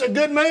been in such a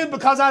good mood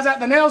because I was at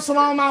the nail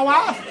salon with my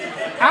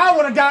wife, I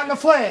would have gotten the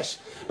flesh.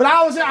 But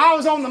I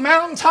was on the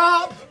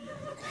mountaintop.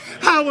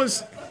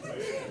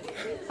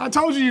 I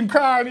told you can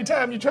cry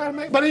anytime you try to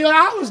make, but you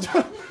know,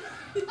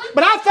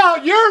 but I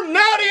thought, you're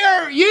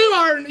nuttier,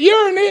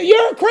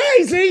 you're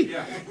crazy.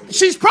 Yeah.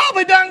 She's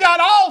probably done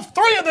got all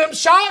 3 of them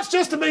shots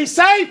just to be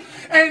safe.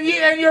 And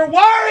you're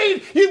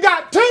worried. You've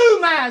got 2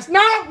 masks,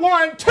 not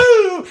 1,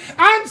 2.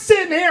 I'm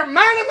sitting here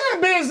minding my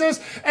business,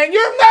 and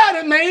you're mad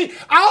at me.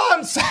 All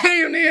I'm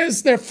saying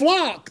is they're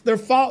flock.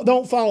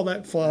 Don't follow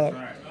that flock.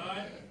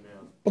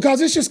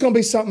 Because it's just going to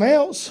be something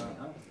else.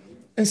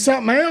 And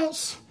something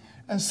else.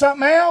 And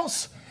something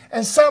else.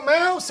 And something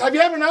else. Have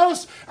you ever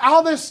noticed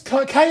all this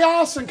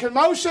chaos and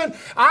commotion?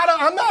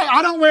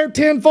 I don't wear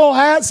tinfoil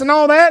hats and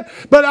all that.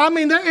 But I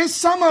mean, there is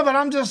some of it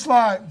I'm just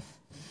like,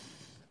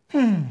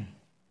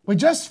 We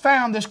just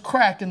found this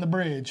crack in the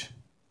bridge.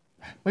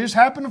 We just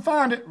happened to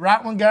find it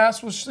right when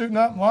gas was shooting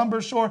up,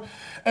 lumber short,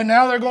 and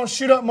now they're going to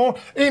shoot up more.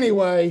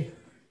 Anyway,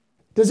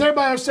 does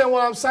everybody understand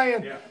what I'm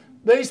saying? Yeah.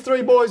 These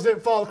 3 boys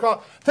didn't fall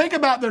across. Think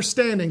about their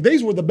standing.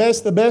 These were the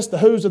best, the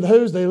who's of the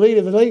who's, the elite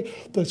of the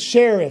elite, the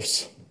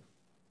sheriffs,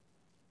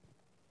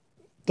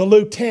 the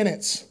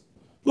lieutenants.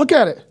 Look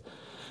at it.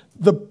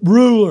 The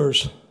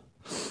rulers.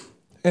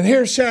 And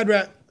here's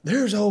Shadrach.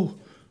 There's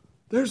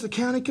the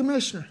county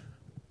commissioner.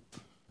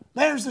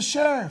 There's the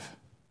sheriff.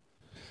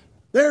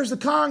 There's the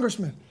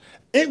congressman.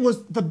 It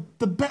was the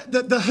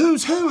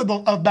who's who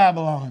of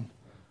Babylon.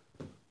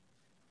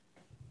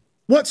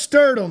 What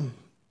stirred them?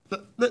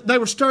 They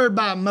were stirred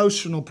by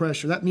emotional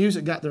pressure. That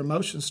music got their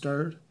emotions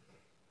stirred.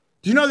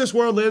 Do you know this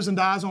world lives and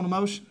dies on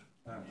emotion?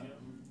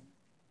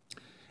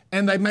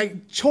 And they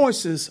make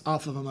choices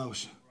off of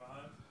emotion.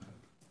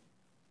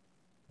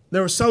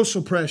 There was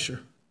social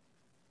pressure.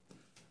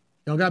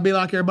 Y'all got to be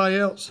like everybody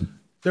else.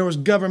 There was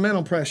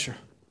governmental pressure.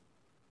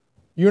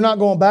 You're not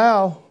going to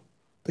bow.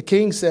 The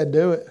king said,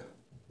 do it.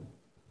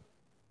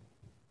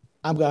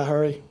 I've got to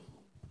hurry.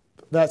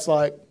 That's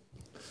like,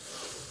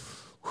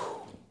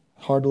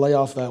 hard to lay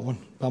off that one.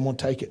 I'm going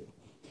to take it.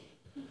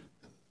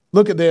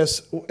 Look at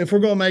this. If we're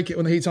going to make it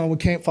when the heat's on, we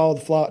can't follow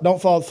the flock.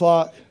 Don't follow the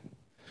flock.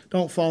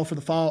 Don't fall for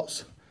the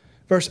false.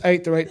 Verse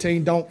 8 through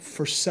 18, don't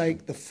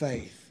forsake the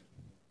faith.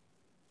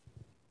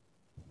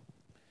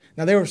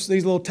 Now, there were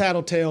these little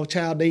tattletale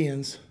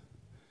Chaldeans,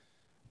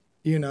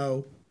 you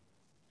know,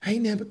 hey,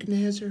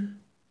 Nebuchadnezzar.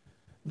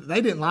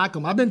 They didn't like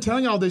them. I've been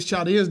telling y'all these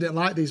Chaldeans didn't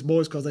like these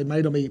boys because they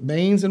made them eat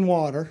beans and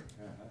water.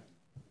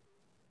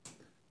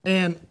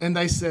 And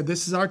they said,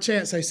 this is our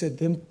chance. They said,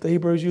 the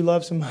Hebrews you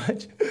love so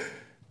much,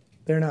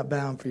 they're not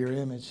bound for your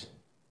image.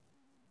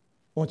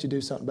 Why don't you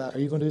do something about it?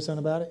 Are you going to do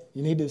something about it?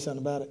 You need to do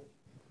something about it.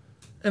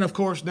 And, of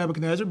course,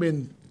 Nebuchadnezzar,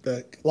 being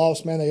the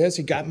lost man that he is,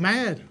 he got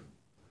mad.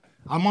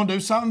 I'm going to do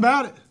something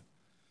about it.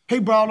 He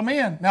brought them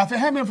in. Now, if it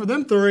hadn't been for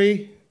them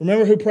three,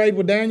 remember who prayed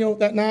with Daniel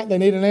that night? They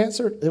needed an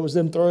answer. It was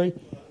them three.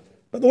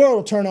 But the world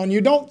will turn on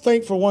you. Don't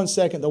think for 1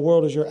 second the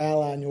world is your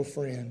ally and your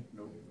friend.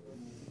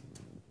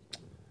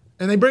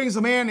 And he brings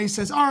them in and he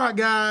says, all right,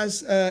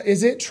 guys,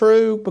 is it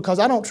true? Because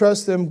I don't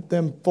trust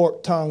them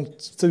fork-tongued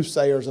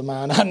soothsayers of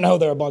mine. I know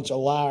they're a bunch of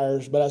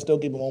liars, but I still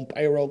keep them on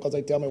payroll because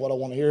they tell me what I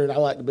want to hear, and I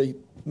like to be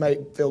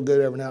made feel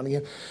good every now and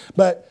again.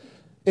 But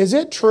is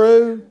it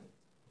true?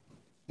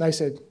 They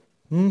said,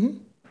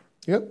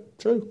 yep,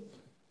 true.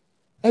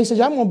 And he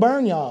said, I'm going to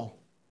burn y'all.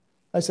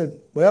 They said,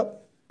 well,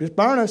 just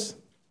burn us.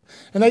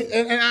 And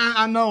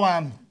I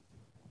know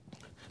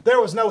there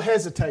was no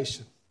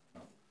hesitation.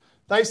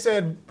 They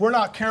said, we're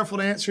not careful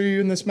to answer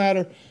you in this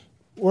matter.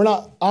 We're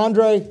not,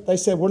 Andre, they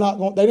said, we're not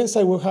going, they didn't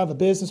say we'll have a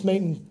business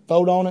meeting,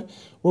 vote on it.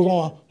 We're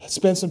going to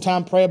spend some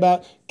time, pray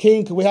about it.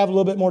 King, could we have a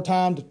little bit more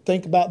time to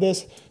think about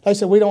this? They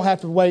said, we don't have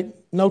to wait.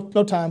 No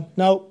time.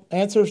 No.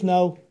 Answers,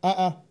 no.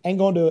 Ain't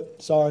going to do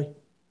it. Sorry.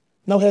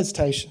 No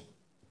hesitation.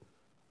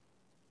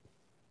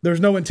 There's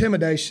no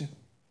intimidation.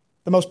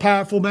 The most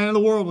powerful man in the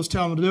world was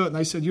telling them to do it, and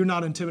they said, you're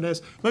not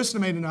intimidated.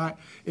 Listen to me tonight.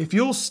 If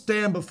you'll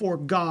stand before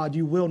God,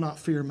 you will not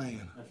fear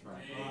man. That's right.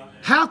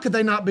 How could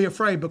they not be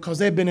afraid? Because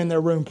they've been in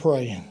their room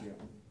praying.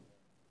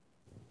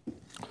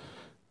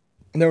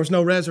 And there was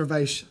no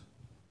reservation.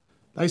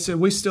 They said,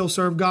 we still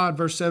serve God,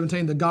 verse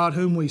 17, the God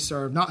whom we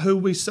serve. Not who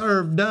we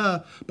served,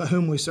 but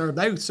whom we serve.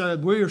 They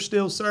said, we are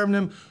still serving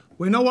him.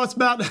 We know what's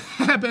about to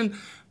happen.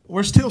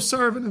 We're still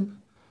serving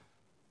him.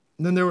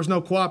 And then there was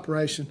no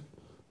cooperation.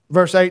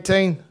 Verse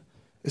 18,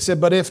 it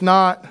said, but if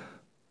not,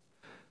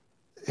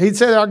 he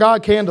said our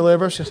God can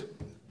deliver us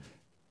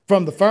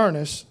from the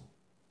furnace.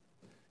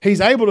 He's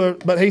able to,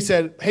 but he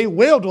said he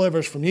will deliver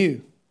us from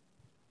you.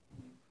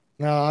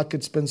 Now, I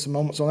could spend some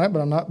moments on that, but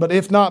I'm not. But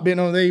if not, being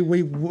on thee,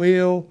 we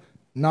will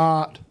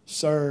not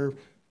serve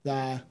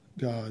thy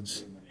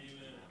gods. Amen.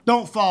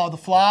 Don't follow the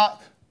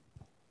flock.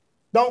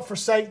 Don't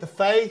forsake the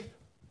faith.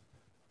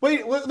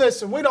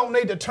 Listen, we don't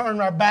need to turn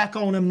our back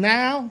on him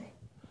now.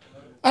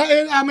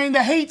 I mean,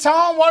 the heat's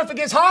on. What if it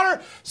gets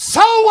hotter?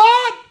 So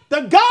what?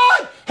 The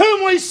God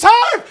whom we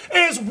serve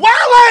is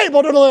well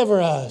able to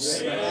deliver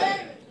us.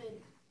 Amen.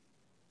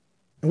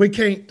 We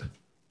can't.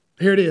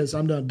 Here it is.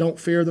 I'm done. Don't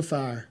fear the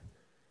fire.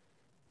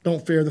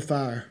 Don't fear the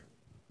fire.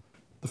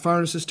 The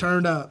furnace is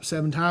turned up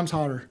 7 times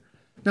hotter.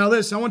 Now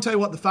listen, I want to tell you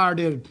what the fire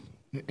did.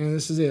 And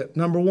this is it.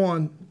 Number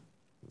 1,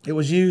 it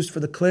was used for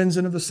the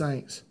cleansing of the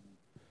saints.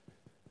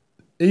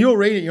 You'll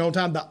read it in your own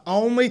time. The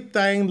only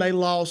thing they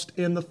lost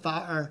in the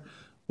fire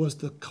was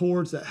the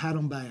cords that had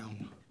them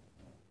bound.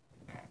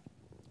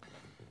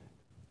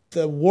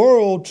 The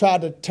world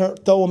tried to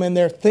throw them in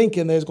there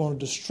thinking they was going to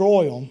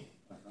destroy them.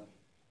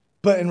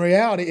 But in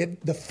reality,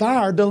 the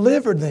fire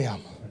delivered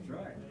them.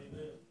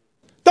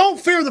 Don't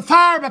fear the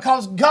fire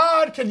because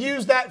God can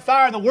use that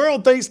fire the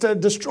world thinks to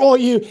destroy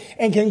you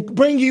and can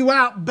bring you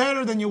out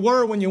better than you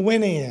were when you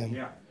went in.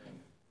 Yeah.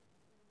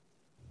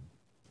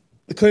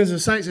 The cleansing of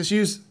the saints is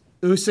used.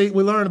 We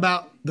learn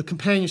about the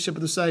companionship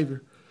of the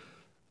Savior.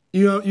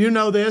 You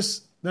know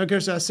this.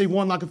 I see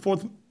one like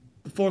the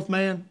fourth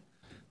man,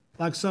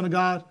 like Son of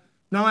God.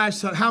 Now I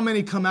ask you, how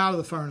many come out of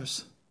the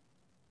furnace?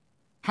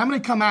 How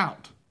many come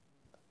out?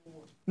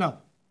 No.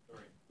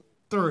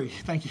 3.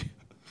 Thank you.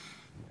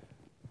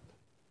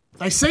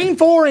 They seen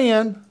 4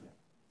 in,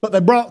 but they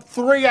brought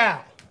 3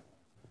 out.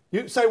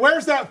 You say,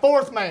 where's that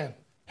 4th man?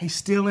 He's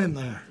still in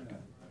there,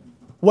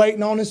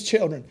 waiting on his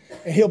children.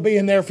 And he'll be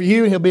in there for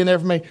you, and he'll be in there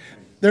for me.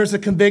 There's a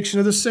conviction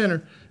of the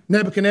sinner.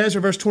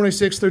 Nebuchadnezzar, verse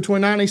 26 through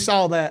 29, he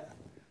saw that,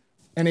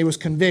 and he was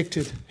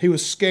convicted. He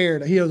was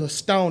scared. He was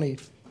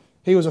astonied.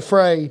 He was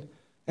afraid.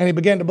 And he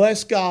began to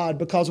bless God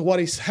because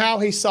of how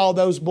he saw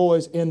those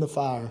boys in the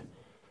fire.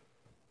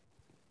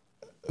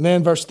 And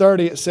then verse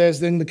 30, it says,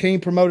 then the king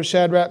promoted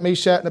Shadrach,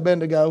 Meshach, and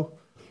Abednego.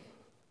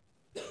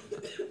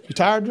 You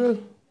tired,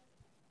 Drew?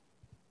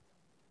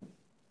 You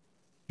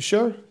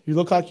sure? You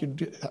look like you're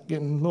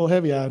getting a little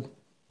heavy-eyed.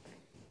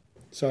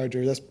 Sorry,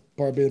 Drew. That's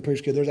part of being the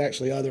preacher kid. There's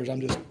actually others.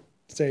 I'm just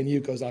saying you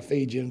because I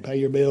feed you and pay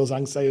your bills. I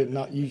can say it.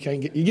 Not you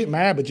get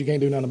mad, but you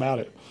can't do nothing about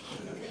it.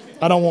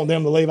 I don't want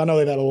them to leave. I know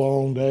they've had a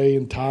long day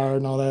and tired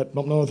and all that.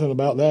 Don't know anything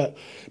about that.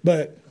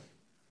 But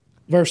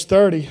verse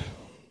 30,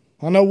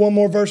 I know one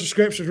more verse of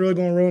Scripture is really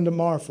going to ruin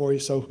tomorrow for you.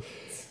 So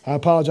I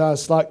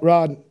apologize. Like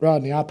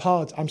Rodney, I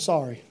apologize. I'm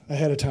sorry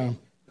ahead of time.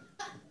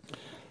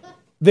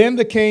 Then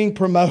the king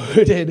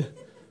promoted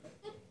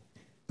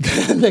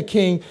the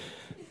king.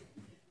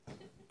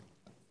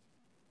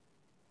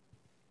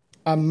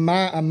 I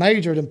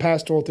majored in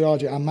pastoral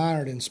theology. I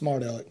minored in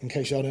smart aleck, in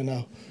case y'all didn't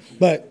know.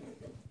 But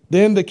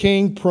then the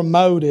king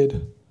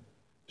promoted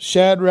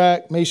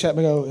Shadrach, Meshach, and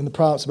Abednego in the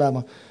province of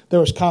Babylon. There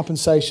was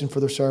compensation for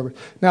their service.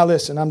 Now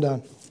listen, I'm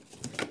done.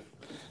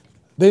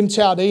 Them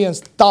Chaldeans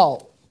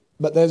thought,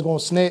 but they was going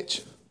to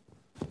snitch,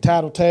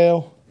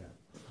 tattletale,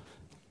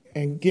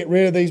 and get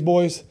rid of these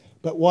boys.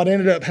 But what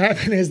ended up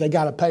happening is they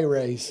got a pay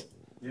raise.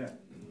 Yeah.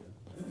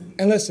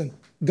 And listen,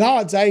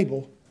 God's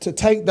able to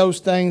take those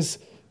things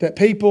that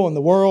people in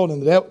the world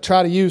and the devil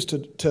try to use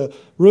to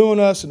ruin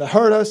us and to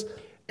hurt us,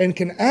 and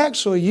can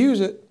actually use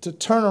it to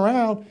turn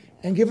around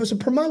and give us a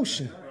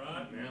promotion.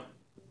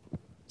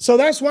 So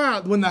that's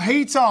why when the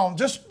heat's on,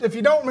 just if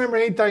you don't remember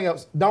anything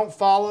else, don't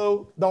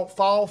fall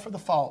for the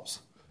false.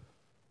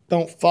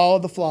 Don't follow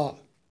the flock.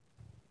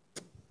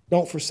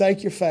 Don't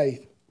forsake your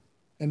faith.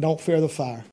 And don't fear the fire.